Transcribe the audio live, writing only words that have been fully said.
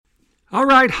All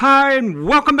right, hi, and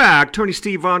welcome back. Attorney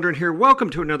Steve Vondran here. Welcome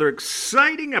to another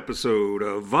exciting episode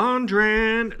of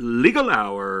Vondran Legal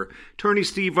Hour. Attorney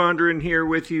Steve Vondran here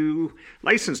with you,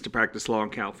 licensed to practice law in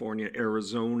California,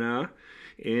 Arizona.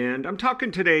 And I'm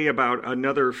talking today about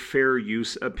another fair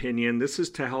use opinion. This is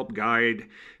to help guide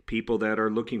people that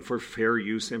are looking for fair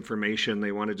use information.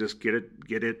 They want to just get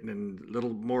it in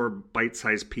little more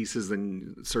bite-sized pieces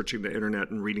than searching the internet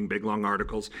and reading big, long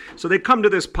articles. So they come to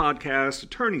this podcast,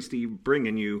 Attorney Steve,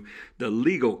 bringing you the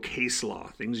legal case law,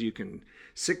 things you can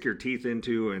sink your teeth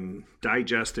into and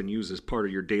digest and use as part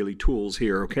of your daily tools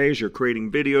here, okay? As you're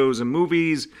creating videos and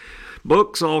movies,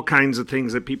 books, all kinds of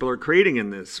things that people are creating in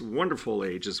this wonderful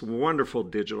age, this wonderful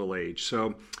digital age.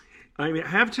 So I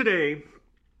have today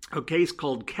a case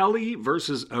called Kelly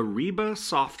versus Ariba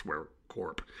Software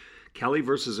Corp. Kelly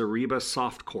versus Ariba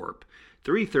Soft Corp.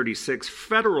 336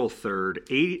 Federal 3rd,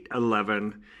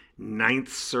 811,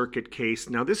 Ninth Circuit case.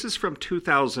 Now, this is from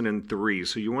 2003,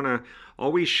 so you want to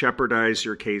always shepherdize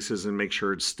your cases and make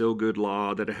sure it's still good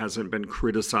law, that it hasn't been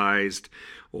criticized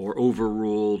or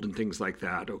overruled and things like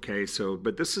that, okay? So,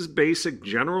 but this is basic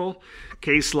general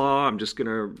case law. I'm just going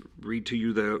to read to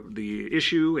you the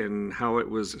issue and how it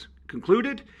was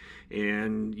concluded,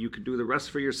 and you could do the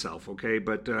rest for yourself, okay?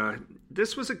 But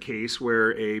this was a case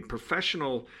where a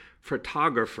professional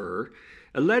photographer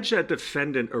alleged that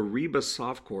defendant Ariba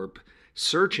Softcorp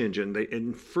search engine, they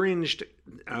infringed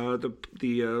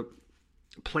the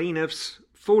plaintiff's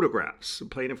photographs. The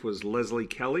plaintiff was Leslie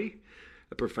Kelly,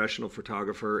 a professional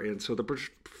photographer, and so the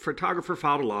photographer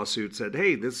filed a lawsuit, said,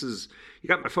 "Hey, you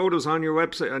got my photos on your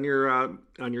website,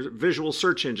 on your visual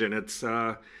search engine.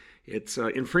 It's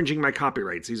infringing my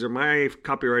copyrights. These are my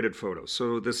copyrighted photos."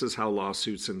 So this is how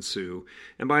lawsuits ensue.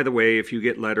 And by the way, if you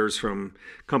get letters from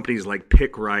companies like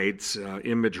Pick Rights,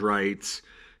 Image Rights,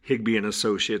 Higby and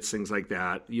Associates, things like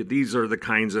that, these are the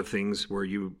kinds of things where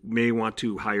you may want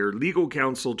to hire legal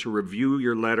counsel to review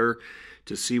your letter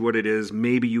to see what it is.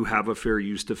 Maybe you have a fair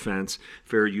use defense.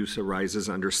 Fair use arises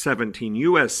under 17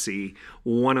 U.S.C.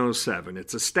 107.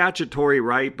 It's a statutory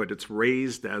right, but it's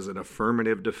raised as an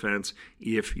affirmative defense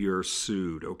if you're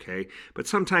sued, okay? But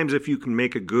sometimes if you can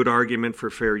make a good argument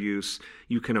for fair use,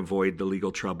 you can avoid the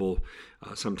legal trouble.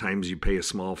 Sometimes you pay a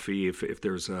small fee if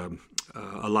there's a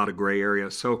lot of gray area.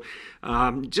 So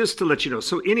just to let you know.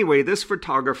 So anyway, this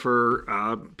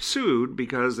photographer sued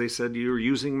because they said you're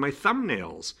using my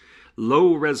thumbnails,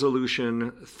 low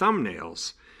resolution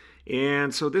thumbnails.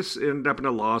 And so this ended up in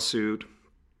a lawsuit.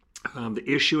 The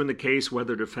issue in the case,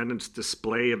 whether defendant's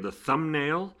display of the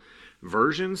thumbnail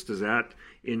versions, does that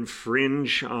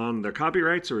infringe on the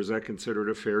copyrights, or is that considered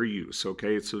a fair use?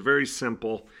 Okay, it's very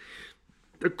simple.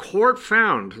 The court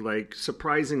found,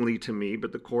 surprisingly to me,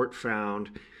 but the court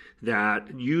found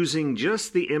that using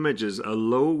just the images, a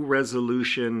low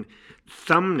resolution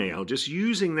thumbnail, just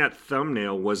using that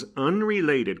thumbnail was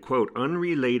unrelated, quote,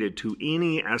 unrelated to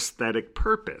any aesthetic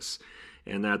purpose,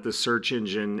 and that the search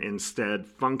engine instead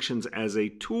functions as a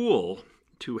tool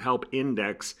to help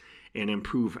index and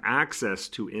improve access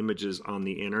to images on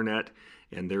the internet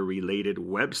and their related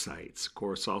websites. Of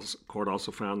course, court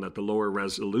also found that the lower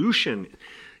resolution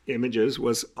images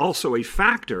was also a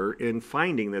factor in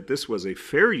finding that this was a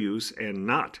fair use and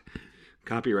not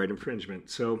copyright infringement.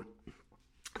 So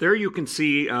there you can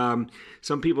see,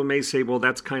 some people may say, well,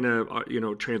 that's kind of,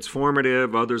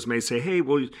 transformative. Others may say, hey,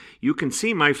 well, you can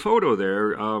see my photo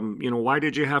there. Why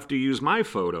did you have to use my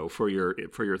photo for your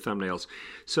thumbnails?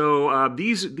 So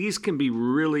these can be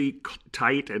really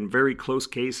tight and very close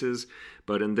cases.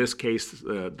 But in this case,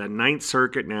 the Ninth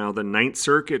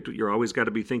Circuit, you're always got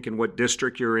to be thinking what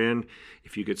district you're in.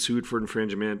 If you get sued for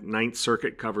infringement, Ninth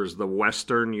Circuit covers the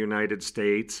western United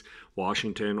States,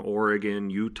 Washington, Oregon,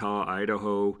 Utah,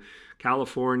 Idaho,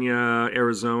 California,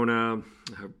 Arizona,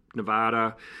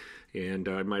 Nevada, and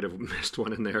I might have missed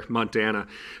one in there, Montana.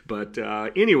 But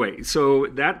anyway, so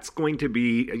that's going to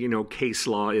be, case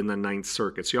law in the Ninth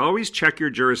Circuit. So you always check your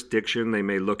jurisdiction. They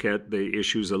may look at the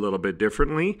issues a little bit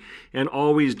differently, and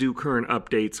always do current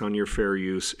updates on your fair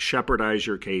use. Shepherdize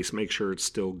your case. Make sure it's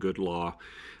still good law.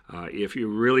 If you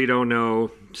really don't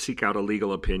know, seek out a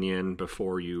legal opinion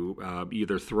before you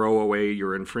either throw away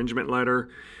your infringement letter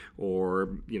or,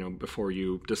 before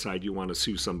you decide you want to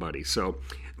sue somebody. So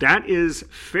that is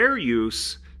fair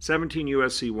use, 17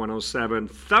 U.S.C. 107,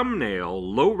 thumbnail,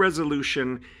 low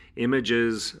resolution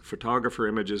images, photographer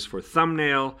images for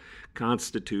thumbnail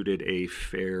constituted a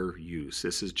fair use.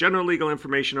 This is general legal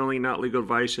information only, not legal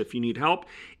advice. If you need help,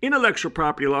 intellectual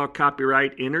property law,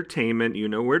 copyright, entertainment, you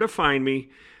know where to find me.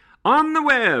 On the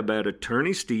web at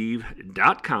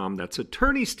attorneysteve.com. That's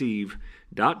attorneysteve.com.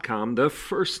 attorneystevevandren.com, the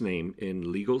first name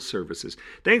in legal services.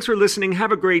 Thanks for listening.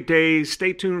 Have a great day.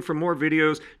 Stay tuned for more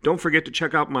videos. Don't forget to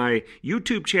check out my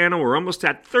YouTube channel. We're almost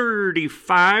at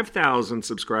 35,000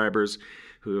 subscribers.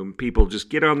 People just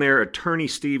get on there,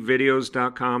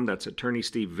 attorneystevvideos.com. That's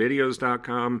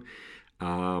attorneystevvideos.com.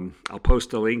 I'll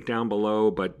post a link down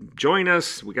below, but join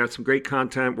us. We got some great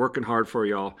content, working hard for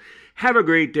y'all. Have a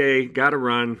great day. Gotta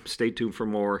run. Stay tuned for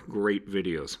more great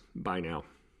videos. Bye now.